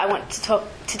I want to talk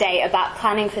today about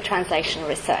planning for translational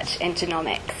research in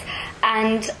genomics.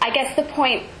 And I guess the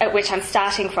point at which I'm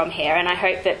starting from here, and I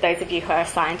hope that those of you who are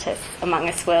scientists among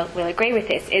us will agree with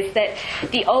this, is that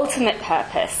the ultimate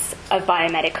purpose of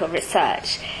biomedical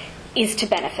research is to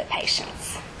benefit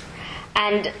patients.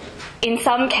 And in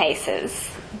some cases,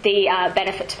 the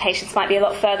benefit to patients might be a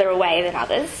lot further away than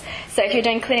others. So if you're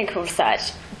doing clinical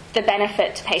research, the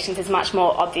benefit to patients is much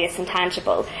more obvious and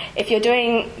tangible. If you're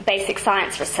doing basic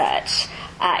science research,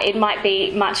 it might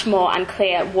be much more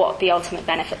unclear what the ultimate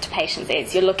benefit to patients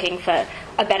is. You're looking for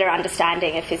a better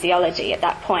understanding of physiology at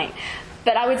that point.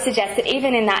 But I would suggest that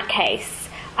even in that case,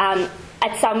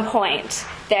 at some point,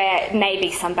 there may be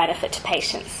some benefit to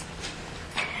patients.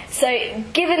 So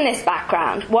given this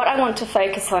background, what I want to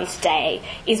focus on today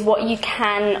is what you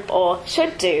can or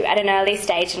should do at an early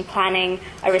stage in planning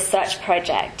a research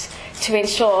project to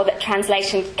ensure that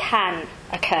translation can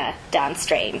occur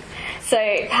downstream. So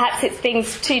perhaps it's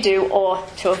things to do or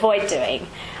to avoid doing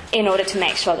in order to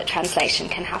make sure that translation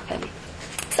can happen.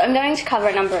 So I'm going to cover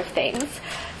a number of things.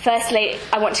 Firstly,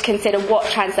 I want to consider what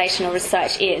translational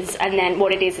research is and then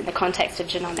what it is in the context of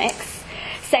genomics.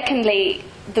 Secondly,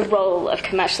 the role of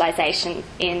commercialisation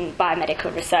in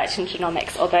biomedical research and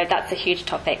genomics, although that's a huge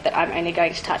topic that I'm only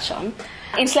going to touch on.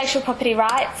 Intellectual property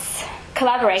rights,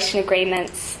 collaboration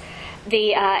agreements,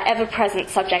 the ever-present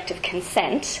subject of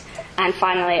consent, and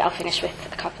finally I'll finish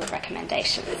with a couple of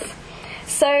recommendations.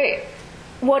 So,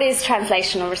 what is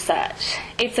translational research?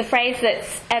 It's a phrase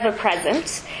that's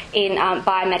ever-present in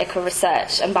biomedical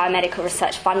research and biomedical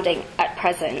research funding at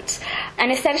present.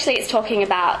 And essentially it's talking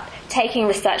about taking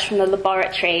research from the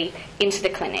laboratory into the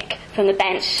clinic, from the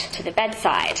bench to the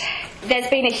bedside. There's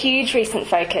been a huge recent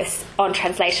focus on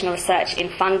translational research in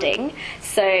funding.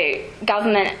 So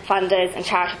government funders and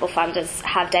charitable funders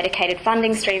have dedicated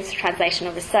funding streams to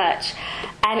translational research.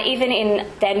 And even in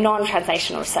their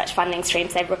non-translational research funding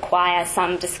streams, they require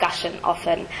some discussion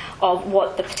often of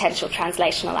what the potential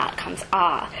translational outcomes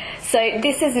are. So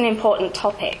this is an important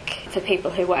topic for people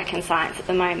who work in science at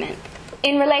the moment.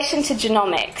 In relation to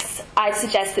genomics, I'd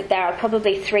suggest that there are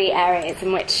probably three areas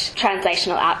in which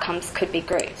translational outcomes could be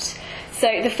grouped.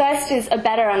 So the first is a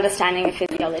better understanding of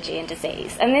physiology and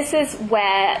disease. And this is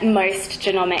where most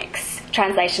genomics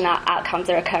translational outcomes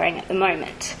are occurring at the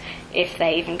moment, if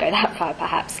they even go that far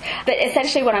perhaps. But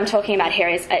essentially what I'm talking about here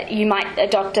is a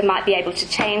doctor might be able to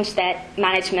change their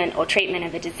management or treatment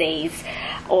of a disease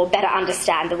or better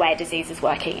understand the way a disease is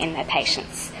working in their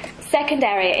patients. Second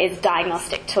area is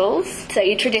diagnostic tools. So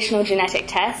your traditional genetic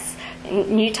tests,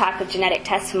 new type of genetic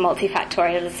tests for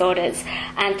multifactorial disorders,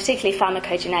 and particularly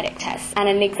pharmacogenetic tests. And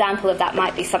an example of that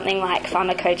might be something like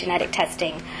pharmacogenetic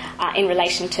testing in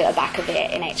relation to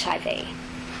abacavir in HIV.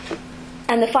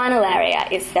 And the final area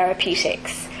is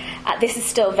therapeutics. This is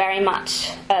still very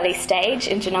much early stage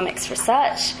in genomics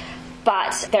research,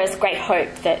 but there is great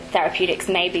hope that therapeutics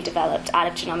may be developed out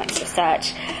of genomics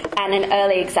research. And an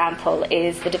early example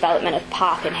is the development of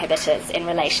PARP inhibitors in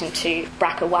relation to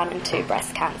BRCA1 and 2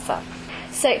 breast cancer.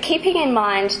 So keeping in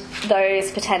mind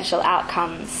those potential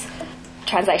outcomes,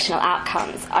 translational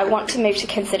outcomes, I want to move to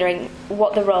considering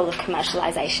what the role of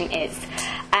commercialisation is.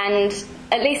 And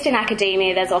at least in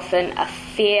academia, there's often a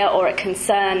fear or a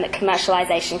concern that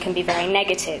commercialisation can be very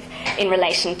negative in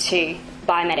relation to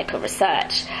biomedical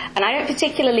research. And I don't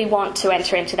particularly want to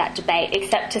enter into that debate,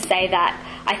 except to say that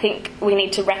I think we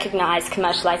need to recognise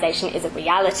commercialisation is a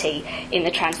reality in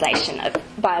the translation of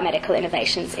biomedical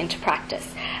innovations into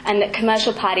practice, and that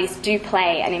commercial parties do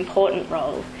play an important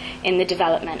role in the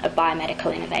development of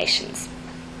biomedical innovations.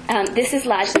 This is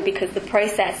largely because the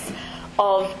process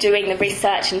of doing the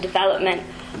research and development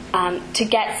to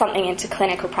get something into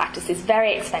clinical practice is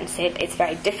very expensive, it's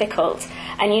very difficult,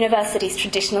 and universities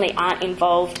traditionally aren't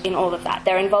involved in all of that.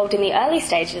 They're involved in the early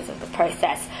stages of the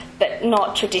process, but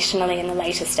not traditionally in the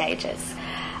later stages.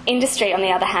 Industry, on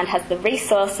the other hand, has the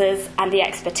resources and the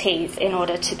expertise in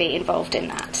order to be involved in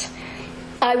that.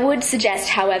 I would suggest,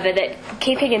 however, that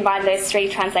keeping in mind those three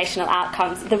translational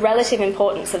outcomes, the relative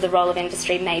importance of the role of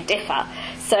industry may differ.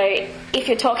 So if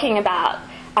you're talking about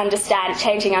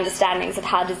changing understandings of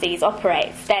how disease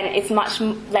operates, then it's much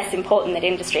less important that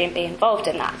industry be involved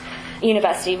in that.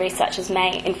 University researchers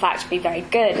may, in fact, be very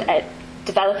good at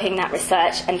developing that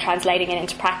research and translating it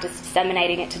into practice,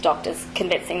 disseminating it to doctors,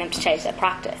 convincing them to change their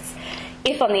practice.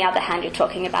 If, on the other hand, you're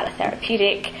talking about a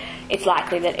therapeutic, it's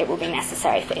likely that it will be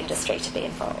necessary for industry to be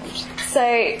involved. So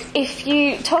if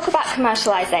you talk about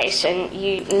commercialisation,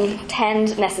 you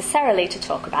tend necessarily to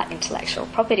talk about intellectual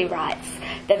property rights.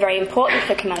 They're very important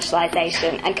for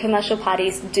commercialisation, and commercial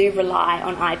parties do rely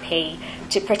on IP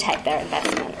to protect their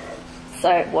investment.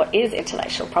 So what is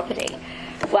intellectual property?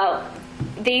 Well,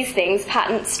 these things,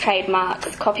 patents,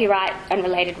 trademarks, copyright and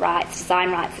related rights,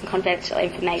 design rights and confidential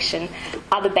information,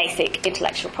 are the basic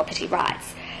intellectual property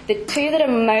rights. The two that are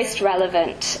most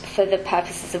relevant for the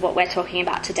purposes of what we're talking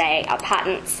about today are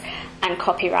patents and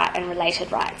copyright and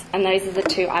related rights, and those are the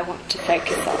two I want to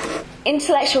focus on.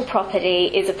 Intellectual property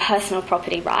is a personal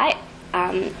property right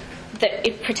that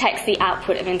it protects the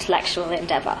output of intellectual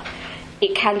endeavour.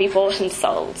 It can be bought and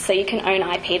sold, so you can own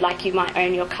IP like you might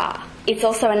own your car. It's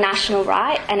also a national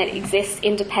right, and it exists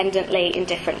independently in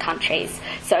different countries.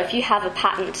 So if you have a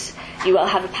patent, you will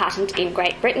have a patent in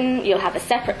Great Britain, you'll have a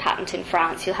separate patent in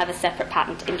France, you'll have a separate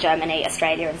patent in Germany,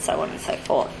 Australia, and so on and so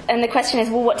forth. And the question is,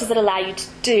 well, what does it allow you to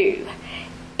do?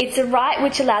 It's a right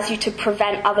which allows you to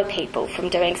prevent other people from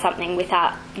doing something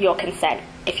without your consent,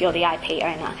 if you're the IP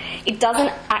owner. It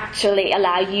doesn't actually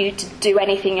allow you to do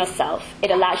anything yourself. It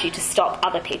allows you to stop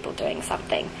other people doing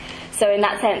something. So in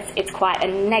that sense, it's quite a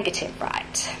negative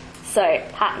right. So,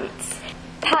 patents.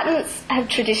 Patents have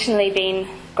traditionally been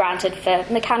granted for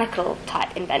mechanical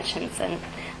type inventions, and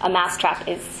a mousetrap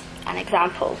is an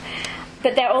example.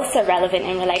 But they're also relevant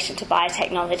in relation to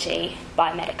biotechnology,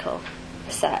 biomedical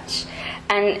research.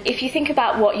 And if you think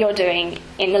about what you're doing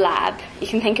in the lab, you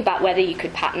can think about whether you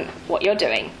could patent what you're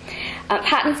doing.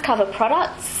 Patents cover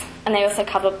products, and they also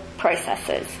cover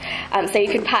processes. So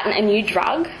you could patent a new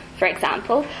drug, for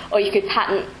example, or you could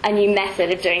patent a new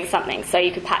method of doing something. So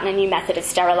you could patent a new method of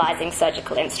sterilising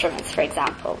surgical instruments, for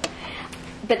example.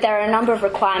 But there are a number of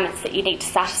requirements that you need to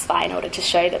satisfy in order to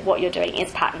show that what you're doing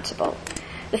is patentable.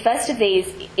 The first of these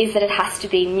is that it has to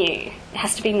be new. It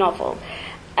has to be novel.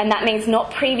 And that means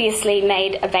not previously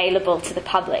made available to the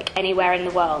public anywhere in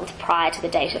the world prior to the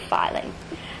date of filing.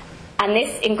 And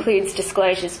this includes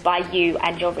disclosures by you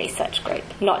and your research group,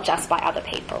 not just by other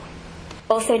people.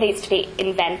 Also needs to be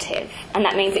inventive, and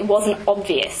that means it wasn't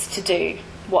obvious to do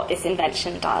what this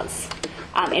invention does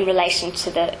in relation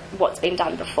to what's been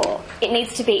done before. It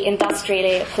needs to be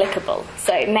industrially applicable,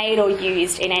 so made or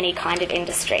used in any kind of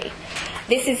industry.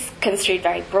 This is construed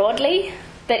very broadly,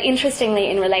 but interestingly,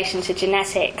 in relation to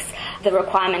genetics, the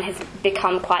requirement has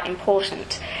become quite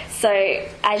important. So,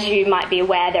 as you might be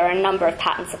aware, there are a number of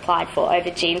patents applied for over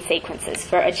gene sequences,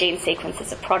 for a gene sequence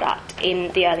as a product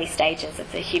in the early stages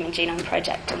of the Human Genome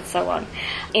Project and so on.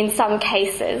 In some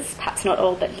cases, perhaps not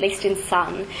all, but at least in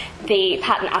some, the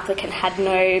patent applicant had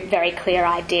no very clear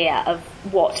idea of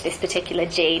what this particular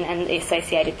gene and the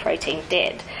associated protein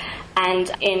did.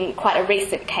 And in quite a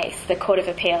recent case, the Court of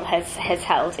Appeal has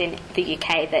held in the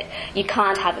UK that you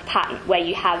can't have a patent where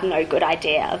you have no good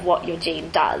idea of what your gene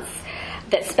does,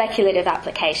 that speculative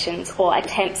applications or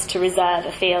attempts to reserve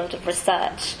a field of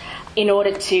research in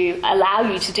order to allow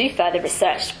you to do further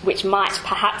research which might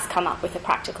perhaps come up with a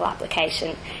practical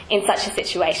application. In such a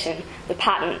situation, the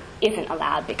patent isn't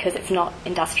allowed because it's not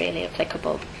industrially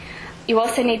applicable. You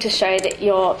also need to show that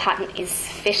your patent is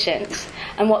sufficient,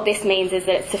 and what this means is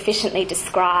that it's sufficiently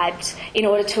described in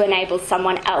order to enable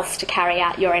someone else to carry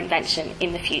out your invention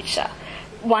in the future.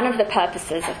 One of the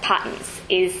purposes of patents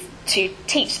is to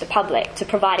teach the public, to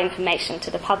provide information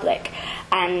to the public,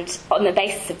 and on the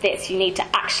basis of this you need to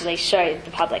actually show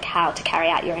the public how to carry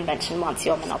out your invention once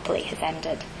your monopoly has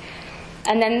ended.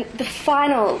 And then the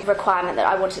final requirement that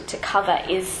I wanted to cover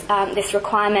is this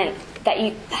requirement that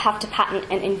you have to patent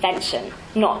an invention,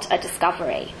 not a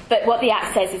discovery. But what the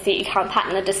Act says is that you can't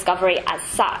patent a discovery as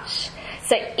such.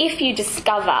 So if you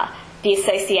discover the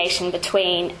association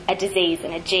between a disease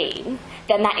and a gene,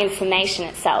 then that information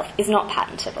itself is not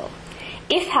patentable.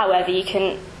 If, however, you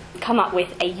can come up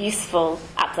with a useful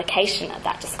application of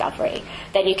that discovery,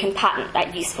 then you can patent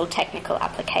that useful technical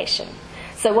application.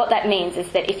 So what that means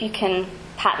is that if you can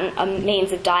patent a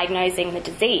means of diagnosing the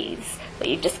disease that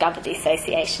you've discovered the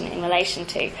association in relation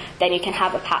to, then you can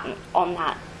have a patent on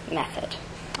that method.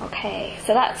 Okay,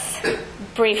 so that's a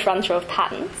brief run-through of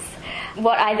patents.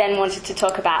 What I then wanted to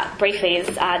talk about briefly is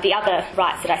the other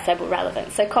rights that I said were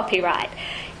relevant. So copyright.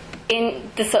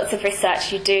 In the sorts of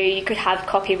research you do, you could have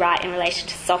copyright in relation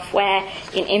to software,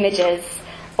 in images,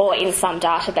 or in some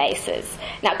databases.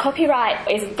 Now,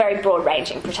 copyright is very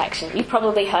broad-ranging protection. You've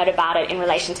probably heard about it in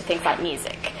relation to things like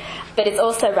music, but it's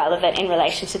also relevant in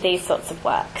relation to these sorts of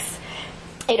works.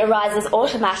 It arises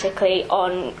automatically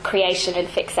on creation and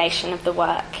fixation of the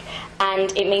work,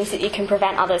 and it means that you can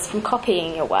prevent others from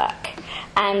copying your work.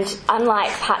 And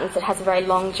unlike patents, it has a very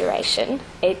long duration.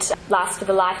 It lasts for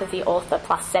the life of the author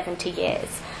plus 70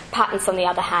 years. Patents, on the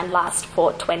other hand, last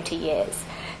for 20 years.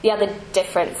 The other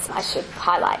difference I should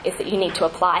highlight is that you need to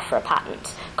apply for a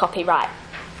patent. Copyright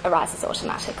arises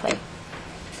automatically.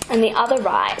 And the other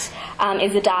right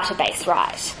is the database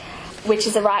right. which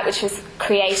is a right which was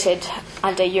created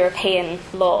under European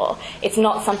law. It's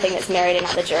not something that's mirrored in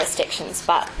other jurisdictions,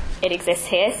 but it exists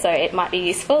here, so it might be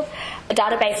useful. A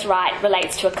database right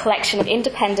relates to a collection of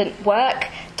independent work,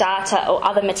 data, or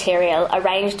other material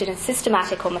arranged in a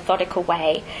systematic or methodical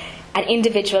way and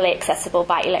individually accessible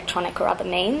by electronic or other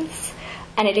means.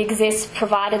 And it exists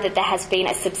provided that there has been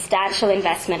a substantial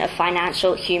investment of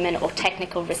financial, human, or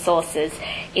technical resources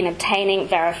in obtaining,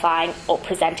 verifying, or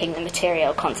presenting the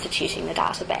material constituting the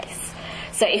database.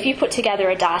 So if you put together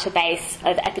a database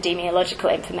of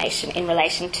epidemiological information in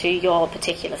relation to your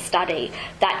particular study,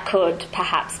 that could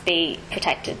perhaps be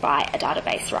protected by a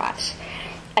database right.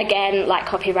 Again, like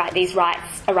copyright, these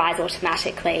rights arise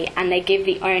automatically, and they give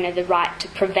the owner the right to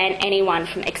prevent anyone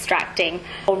from extracting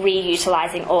or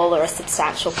reutilising all or a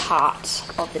substantial part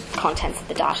of the contents of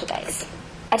the database.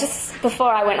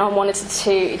 Before I went on, wanted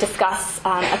to discuss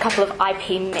a couple of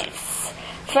IP myths.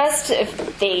 First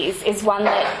of these is one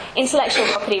that intellectual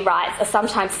property rights are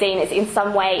sometimes seen as in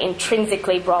some way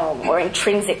intrinsically wrong or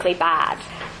intrinsically bad.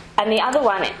 And the other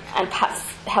one, and perhaps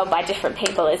held by different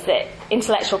people, is that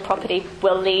intellectual property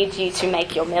will lead you to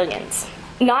make your millions.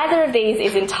 Neither of these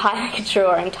is entirely true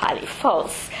or entirely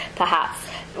false, perhaps.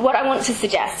 What I want to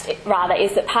suggest, rather,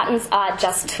 is that patents are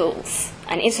just tools,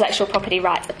 and intellectual property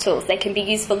rights are tools. They can be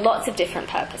used for lots of different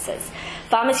purposes.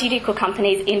 Pharmaceutical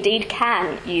companies indeed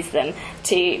can use them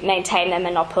to maintain their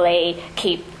monopoly,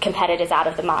 keep competitors out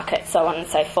of the market, so on and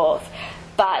so forth.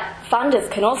 But funders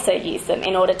can also use them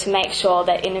in order to make sure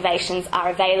that innovations are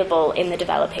available in the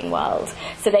developing world.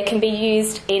 So they can be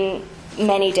used in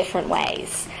many different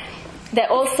ways.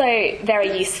 They're also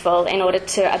very useful in order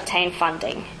to obtain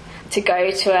funding, to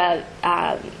go to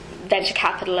a venture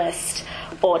capitalist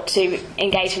or to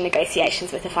engage in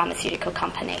negotiations with a pharmaceutical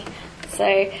company.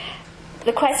 So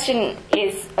the question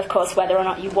is, of course, whether or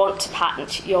not you want to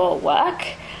patent your work.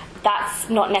 That's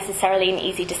not necessarily an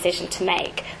easy decision to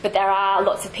make, but there are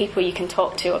lots of people you can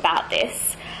talk to about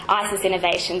this. ICIS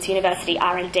Innovations, University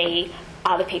R&D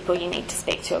are the people you need to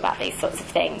speak to about these sorts of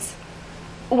things.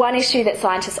 One issue that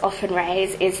scientists often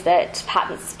raise is that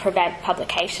patents prevent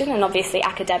publication, and obviously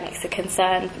academics are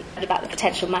concerned about the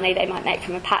potential money they might make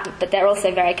from a patent, but they're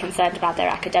also very concerned about their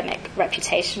academic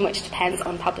reputation, which depends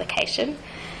on publication.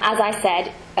 As I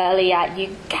said earlier,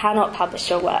 you cannot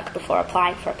publish your work before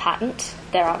applying for a patent.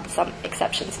 There are some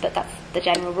exceptions, but that's the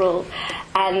general rule.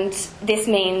 And this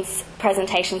means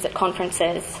presentations at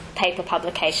conferences, paper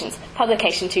publications,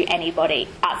 publication to anybody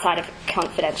outside of a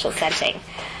confidential setting.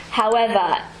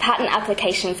 However, patent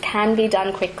applications can be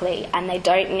done quickly and they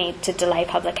don't need to delay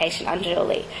publication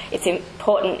unduly. It's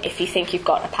important, if you think you've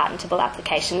got a patentable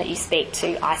application, that you speak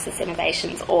to ICIS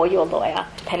Innovations or your lawyer,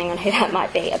 depending on who that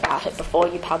might be, about it before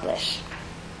you publish.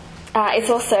 It's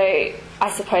also,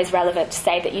 I suppose, relevant to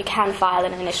say that you can file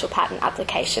an initial patent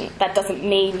application. That doesn't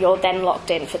mean you're then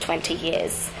locked in for 20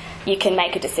 years. You can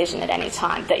make a decision at any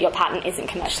time that your patent isn't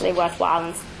commercially worthwhile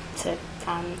and to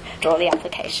draw the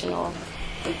application or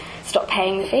stop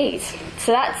paying the fees.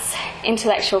 So that's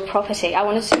intellectual property. I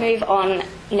wanted to move on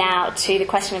now to the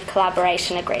question of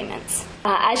collaboration agreements.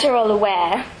 As you're all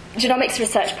aware, genomics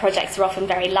research projects are often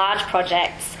very large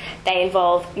projects. They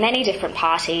involve many different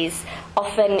parties,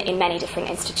 often in many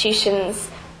different institutions,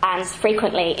 and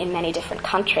frequently in many different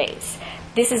countries.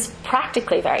 This is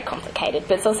practically very complicated,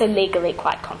 but it's also legally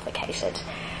quite complicated.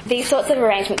 These sorts of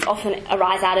arrangements often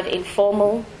arise out of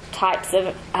informal types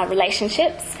of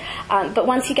relationships, but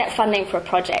once you get funding for a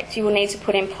project, you will need to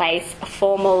put in place a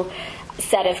formal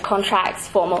set of contracts,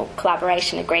 formal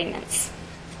collaboration agreements.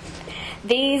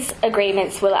 These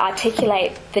agreements will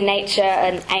articulate the nature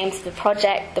and aims of the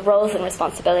project, the roles and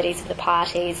responsibilities of the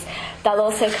parties. They'll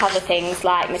also cover things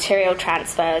like material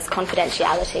transfers,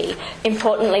 confidentiality.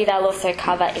 Importantly, they'll also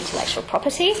cover intellectual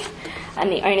property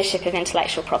and the ownership of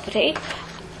intellectual property.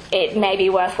 It may be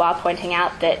worthwhile pointing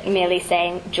out that merely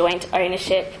saying joint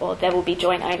ownership or there will be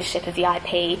joint ownership of the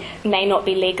IP may not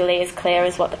be legally as clear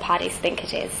as what the parties think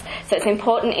it is. So it's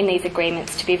important in these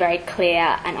agreements to be very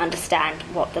clear and understand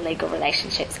what the legal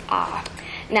relationships are.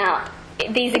 Now,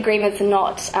 these agreements are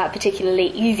not particularly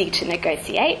easy to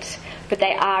negotiate, but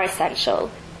they are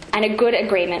essential. And a good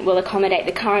agreement will accommodate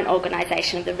the current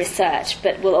organisation of the research,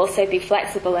 but will also be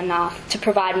flexible enough to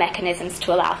provide mechanisms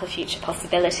to allow for future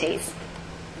possibilities.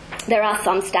 There are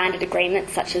some standard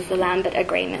agreements, such as the Lambert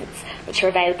agreements, which are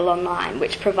available online,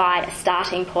 which provide a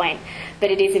starting point, but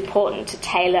it is important to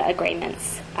tailor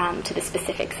agreements to the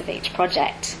specifics of each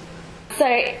project. So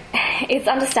it's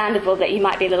understandable that you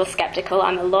might be a little sceptical.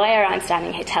 I'm a lawyer. I'm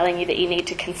standing here telling you that you need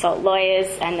to consult lawyers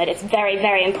and that it's very,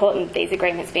 very important that these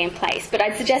agreements be in place. But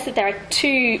I'd suggest that there are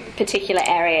two particular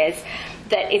areas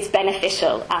that it's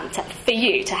beneficial for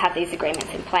you to have these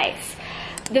agreements in place.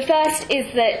 The first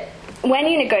is that when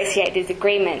you negotiate these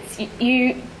agreements,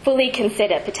 you fully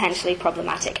consider potentially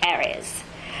problematic areas.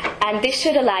 And this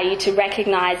should allow you to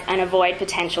recognise and avoid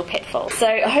potential pitfalls.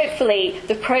 So hopefully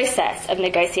the process of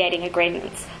negotiating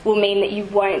agreements will mean that you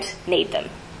won't need them,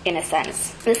 in a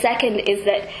sense. The second is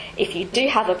that if you do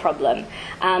have a problem,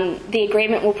 the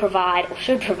agreement will provide, or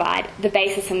should provide, the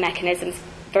basis and mechanisms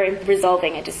for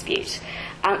resolving a dispute.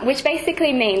 Which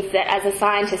basically means that as a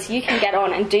scientist you can get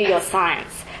on and do your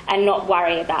science and not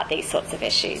worry about these sorts of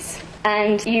issues.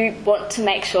 And you want to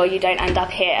make sure you don't end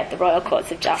up here at the Royal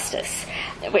Courts of Justice,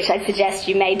 which I suggest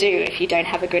you may do if you don't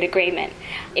have a good agreement.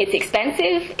 It's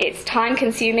expensive, it's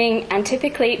time-consuming, and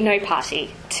typically no party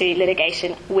to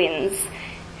litigation wins,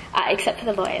 except for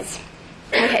the lawyers.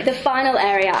 Okay, the final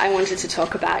area I wanted to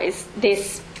talk about is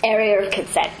this area of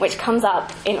consent, which comes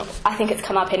up I think it's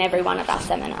come up in every one of our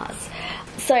seminars.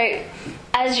 So,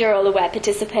 as you're all aware,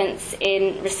 participants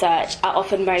in research are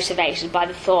often motivated by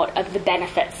the thought of the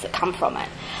benefits that come from it.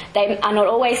 They are not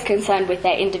always concerned with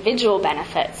their individual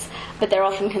benefits, but they're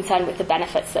often concerned with the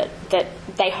benefits that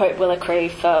they hope will accrue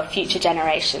for future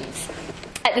generations.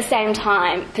 At the same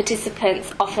time,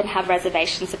 participants often have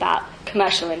reservations about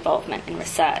commercial involvement in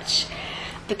research.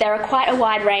 But there are quite a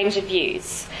wide range of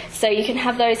views. So you can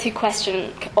have those who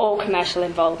question all commercial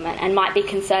involvement and might be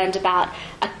concerned about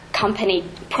a company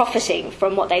profiting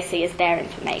from what they see as their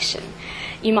information.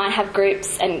 You might have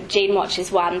groups, and GeneWatch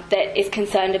is one, that is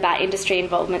concerned about industry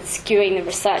involvement skewing the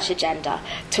research agenda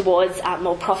towards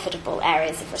more profitable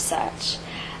areas of research.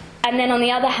 And then on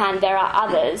the other hand, there are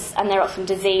others, and they're often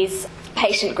disease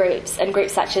patient groups and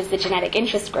groups such as the Genetic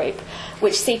Interest Group,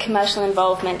 which see commercial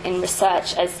involvement in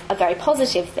research as a very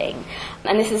positive thing.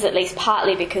 And this is at least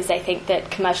partly because they think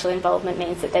that commercial involvement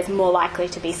means that there's more likely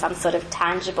to be some sort of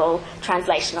tangible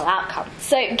translational outcome.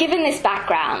 So given this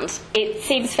background, it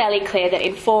seems fairly clear that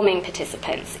informing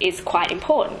participants is quite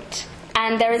important.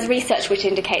 And there is research which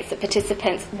indicates that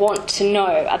participants want to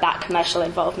know about commercial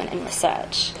involvement in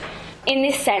research. In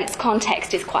this sense,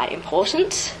 context is quite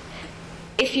important.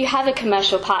 If you have a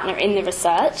commercial partner in the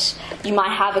research, you might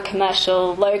have a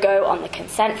commercial logo on the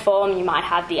consent form, you might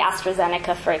have the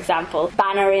AstraZeneca, for example,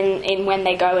 banner in when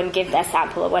they go and give their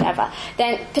sample or whatever.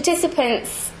 Then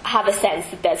participants have a sense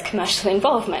that there's commercial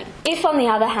involvement. If, on the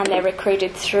other hand, they're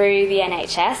recruited through the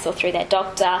NHS or through their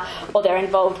doctor, or they're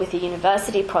involved with a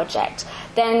university project,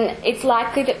 then it's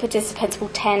likely that participants will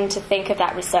tend to think of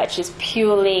that research as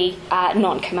purely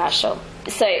non-commercial.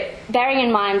 So, bearing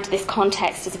in mind this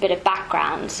context as a bit of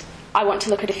background, I want to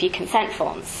look at a few consent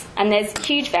forms. And there's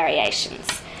huge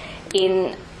variations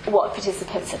in what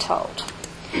participants are told.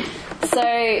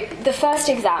 So, the first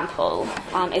example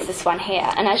is this one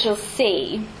here. And as you'll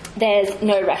see, there's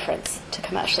no reference to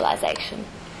commercialisation.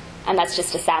 And that's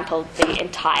just a sample. The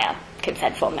entire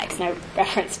consent form makes no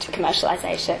reference to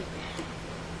commercialisation.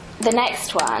 The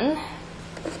next one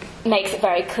makes it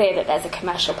very clear that there's a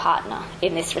commercial partner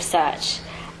in this research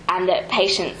and that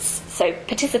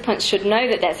participants should know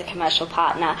that there's a commercial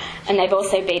partner, and they've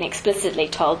also been explicitly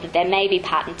told that there may be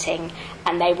patenting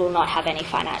and they will not have any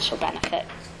financial benefit.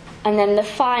 And then the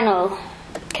final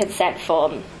consent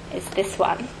form is this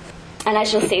one. And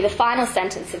as you'll see, the final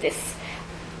sentence of this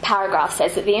paragraph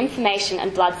says that the information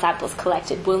and blood samples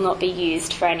collected will not be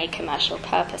used for any commercial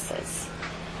purposes.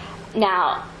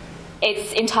 Now,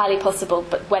 it's entirely possible,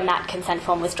 but when that consent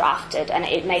form was drafted, and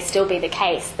it may still be the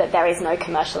case, that there is no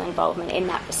commercial involvement in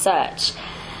that research.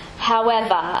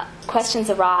 However, questions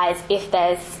arise if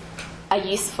there's a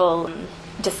useful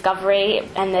discovery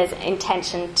and there's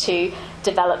intention to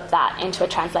develop that into a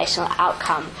translational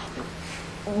outcome.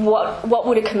 What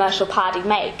would a commercial party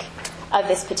make of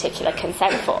this particular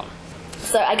consent form?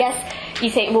 So I guess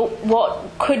you think, well, what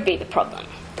could be the problem?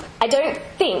 I don't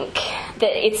think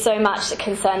that it's so much a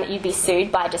concern that you'd be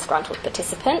sued by a disgruntled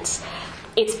participant.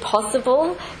 It's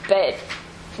possible, but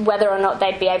whether or not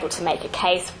they'd be able to make a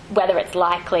case, whether it's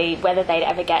likely, whether they'd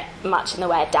ever get much in the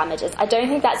way of damages, I don't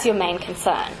think that's your main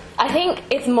concern. I think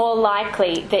it's more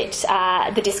likely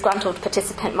that the disgruntled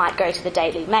participant might go to the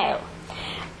Daily Mail.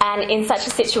 And in such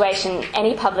a situation,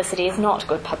 any publicity is not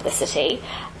good publicity.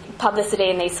 Publicity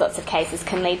in these sorts of cases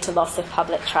can lead to loss of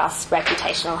public trust,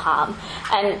 reputational harm.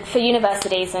 And for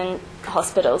universities and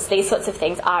hospitals, these sorts of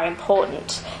things are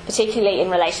important, particularly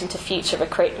in relation to future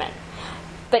recruitment.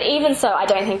 But even so, I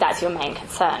don't think that's your main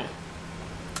concern.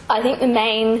 I think the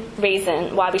main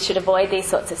reason why we should avoid these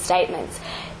sorts of statements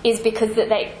is because that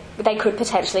they could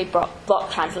potentially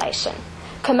block translation.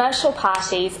 Commercial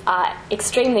parties are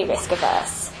extremely risk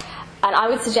averse, and I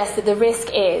would suggest that the risk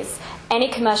is any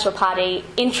commercial party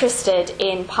interested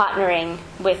in partnering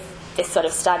with this sort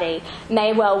of study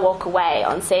may well walk away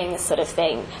on seeing this sort of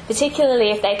thing,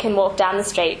 particularly if they can walk down the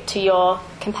street to your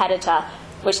competitor,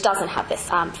 which doesn't have this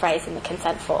phrase in the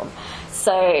consent form.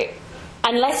 So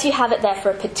unless you have it there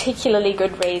for a particularly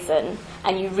good reason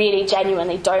and you really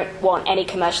genuinely don't want any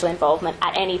commercial involvement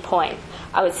at any point,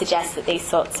 I would suggest that these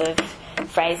sorts of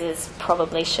phrases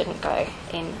probably shouldn't go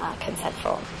in consent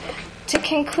form. To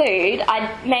conclude,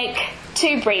 I'd make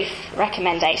two brief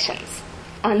recommendations.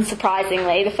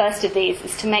 Unsurprisingly, the first of these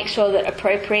is to make sure that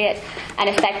appropriate and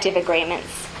effective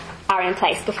agreements are in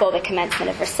place before the commencement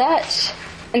of research.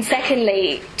 And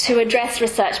secondly, to address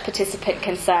research participant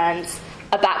concerns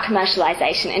about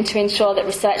commercialisation and to ensure that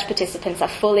research participants are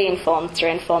fully informed through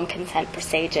informed consent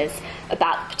procedures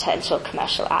about potential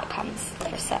commercial outcomes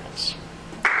of research.